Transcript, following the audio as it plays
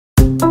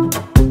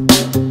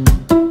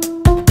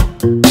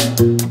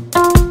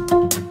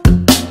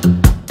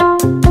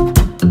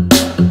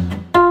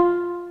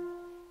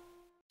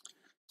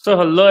So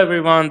hello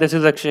everyone, this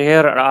is Akshay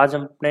here और आज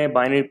हम अपने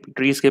बाइनरी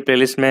ट्रीज के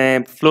प्लेलिस्ट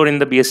में फ्लोर इन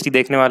द बीएसटी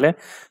देखने वाले हैं.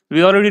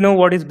 We already know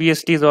what is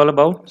BST is all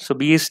about. So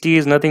BST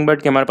is nothing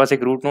but कि हमारे पास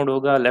एक रूट नोड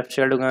होगा, लेफ्ट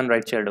चाइल्ड होगा एंड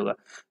राइट चाइल्ड होगा.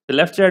 The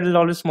left child is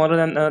always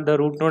smaller than the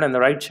root node and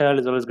the right child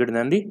is always greater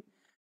than the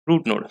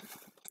root node.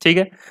 ठीक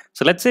है.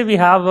 So let's say we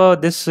have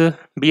this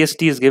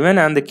BST is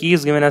given and the key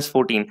is given as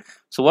 14.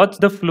 So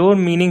what's the floor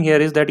meaning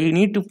here is that you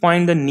need to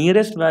find the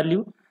nearest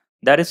value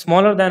that is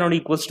smaller than or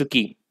equals to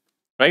key,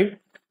 right?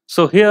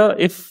 So here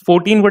if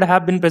 14 would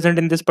have been present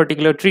in this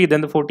particular tree,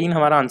 then the 14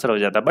 हमारा answer हो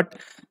जाता. But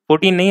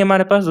 14 नहीं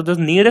हमारे पास, so the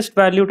nearest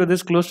value to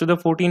this close to the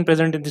 14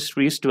 present in this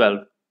tree is 12,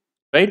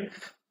 right?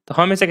 तो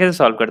हम इसे कैसे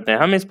solve करते हैं,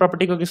 हम इस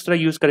प्रॉपर्टी को किस तरह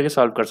यूज करके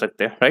सॉल्व कर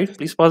सकते हैं, right?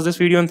 Please pause this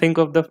video and think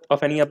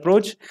of any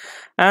approach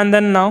and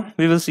then now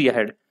we will see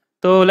ahead.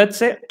 So let's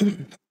say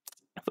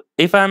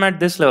if I am at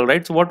this level,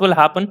 right? So what will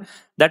happen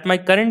that my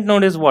current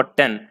node is what,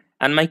 10,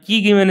 and my key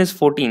given is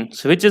 14.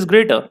 So which is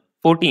greater?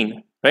 14,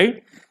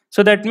 right?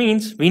 So that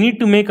means we need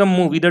to make a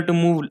move, either to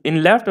move in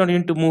left or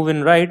to move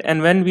in right,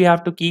 and when we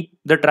have to keep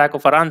the track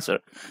of our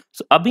answer.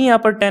 So अभी यहाँ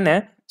पर 10 है,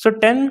 so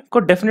 10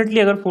 को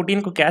definitely अगर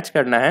 14 को catch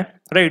करना है,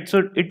 right?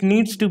 So it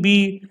needs to be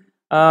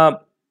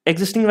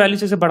existing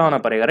value से बड़ा होना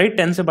पड़ेगा,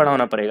 right? 10 से बड़ा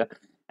होना पड़ेगा,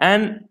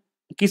 and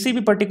किसी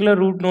भी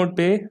particular root node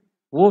पे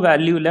वो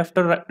वैल्यू लेफ्ट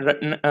और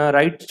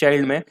राइट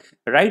चाइल्ड में,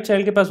 राइट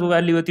चाइल्ड के पास वो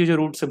वैल्यू होती है जो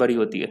रूट से भरी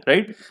होती है,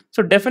 right?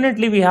 So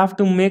definitely we have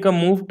to make a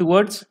move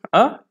towards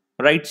a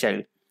right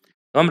child.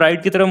 तो हम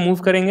राइट की तरफ मूव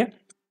करेंगे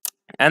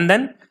एंड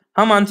देन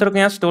हम आंसर को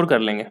यहाँ स्टोर कर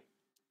लेंगे,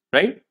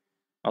 राइट?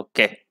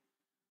 ओके.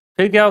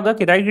 फिर क्या होगा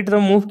कि राइट की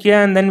तरफ मूव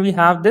किया and then we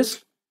have this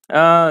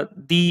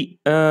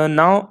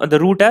now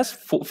the root as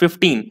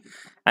 15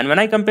 and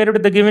when I compare it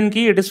with the given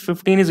key, it is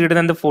 15 is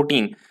greater than the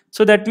 14.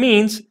 So that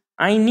means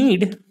I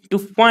need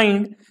to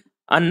find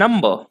a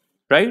number,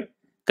 right?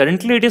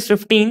 Currently it is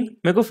 15,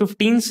 मेरे को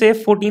 15 से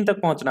 14 तक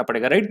पहुंचना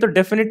पड़ेगा, right? तो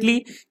definitely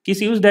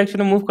किसी उस direction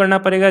में मूव करना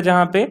पड़ेगा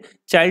जहां पे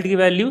चाइल्ड की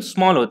वैल्यू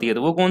स्मॉल होती है.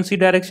 तो वो कौन सी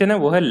डायरेक्शन है?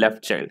 वो है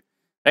लेफ्ट चाइल्ड,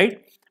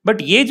 राइट?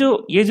 बट ये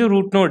जो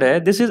रूट नोड है,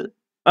 this is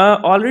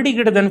already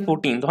greater than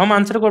 14. तो हम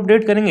आंसर को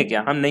अपडेट करेंगे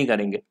क्या? हम नहीं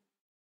करेंगे,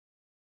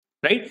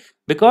 राइट?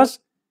 बिकॉज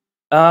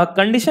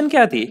कंडीशन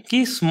क्या थी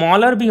कि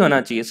स्मॉलर भी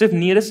होना चाहिए. सिर्फ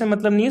नियरेस्ट से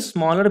मतलब नहीं है,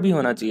 स्मॉलर भी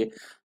होना चाहिए.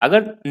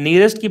 अगर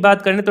नियरेस्ट की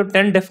बात करें तो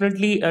 10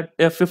 डेफिनेटली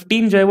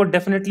 15 जो है वो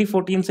डेफिनेटली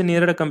 14 से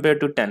nearer compare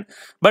to 10,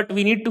 but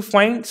we need to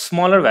find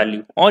smaller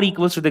value और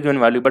equals to the given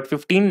value, but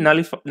 15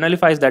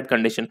 नलिफाइज that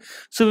condition.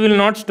 So we will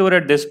not store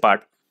at this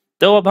part.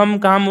 तो अब हम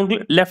कहाँ मूव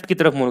गए? लेफ्ट की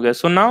तरफ मूव गए.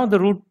 So now the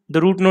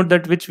root node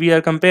that which we are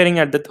comparing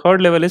at the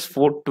third level is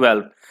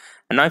 12.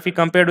 And now if we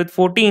compare with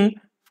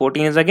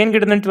 14 is again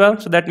greater than 12,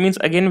 so that means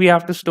again we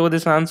have to store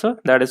this answer,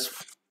 that is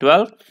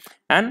 12.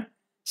 And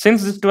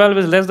since this 12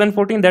 is less than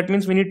 14, that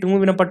means we need to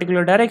move in a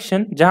particular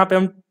direction जहां पे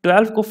हम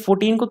 12 को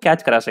 14 को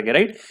catch करा सके,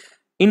 right?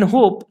 In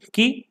hope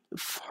कि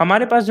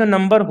हमारे पास जो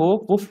नंबर हो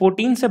वो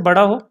 14 से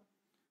बड़ा हो,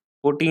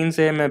 14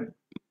 से में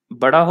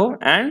बड़ा हो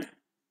एंड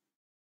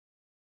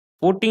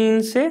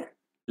 14 से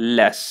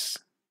लेस,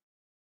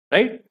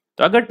 राइट?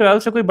 तो अगर 12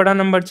 से कोई बड़ा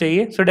नंबर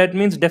चाहिए, so that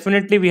means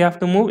definitely we have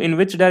to move in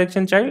which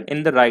direction, child?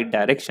 In the right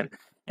direction.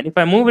 And if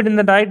I move it in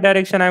the right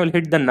direction, I will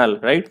hit the null,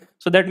 right?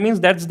 So that means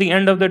that's the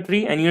end of the tree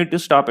and you need to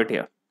stop it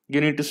here.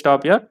 You need to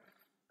stop your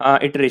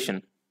iteration.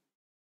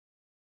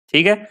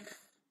 ठीक है?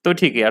 तो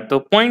ठीक है यार, तो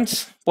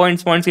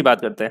points की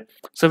बात करते हैं.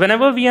 So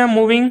whenever we are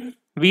moving,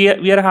 we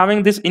are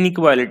having this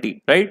inequality,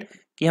 right?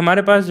 कि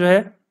हमारे पास जो है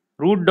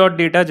root dot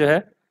data जो है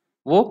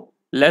वो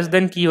less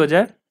than key हो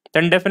जाए,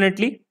 then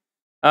definitely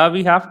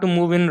we have to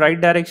move in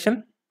right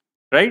direction,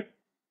 right?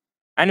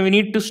 And we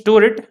need to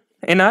store it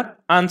in our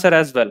answer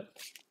as well,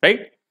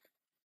 right?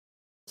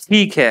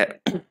 ठीक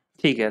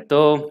है.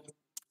 तो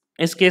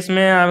इस केस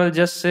में I will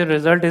just say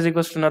result is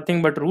equals to nothing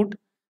but root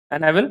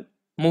and I will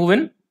move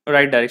in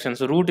right direction.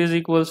 So root is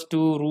equals to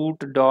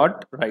root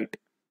dot right.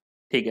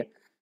 ठीक है.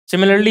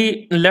 Similarly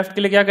left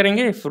के लिए क्या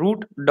करेंगे? If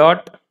root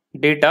dot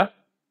data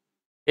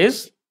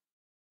is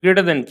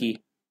greater than key,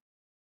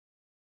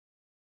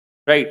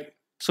 right?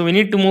 So we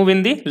need to move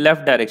in the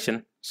left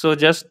direction. So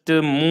just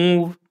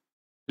move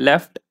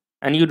left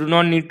and you do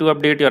not need to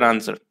update your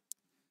answer.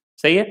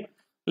 सही है?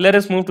 Let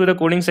us move to the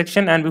coding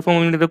section, and before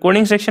moving to the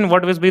coding section,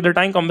 what will be the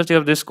time complexity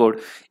of this code?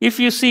 If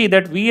you see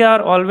that we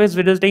are always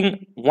visiting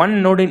one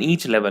node in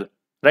each level,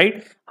 right?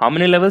 How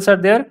many levels are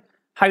there?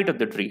 Height of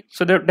the tree.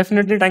 So there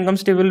definitely time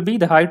complexity will be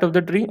the height of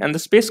the tree, and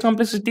the space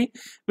complexity,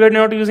 we are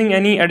not using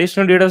any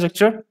additional data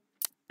structure,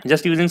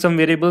 just using some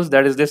variables,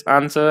 that is this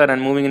answer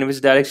and moving in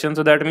which direction.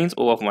 So that means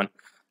O of 1.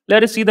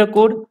 Let us see the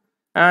code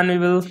and we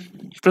will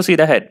proceed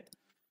ahead.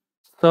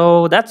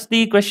 So that's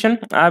the question.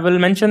 I will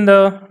mention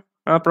the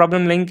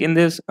problem link in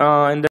this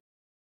in the.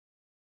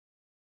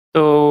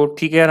 So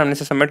ठीक है यार, हमने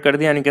इसे submit कर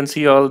दिया and you can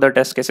see all the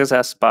test cases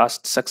has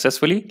passed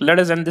successfully.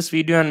 Let us end this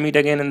video and meet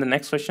again in the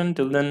next session.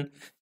 Till then,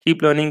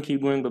 keep learning,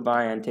 keep going. Bye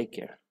bye and take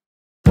care.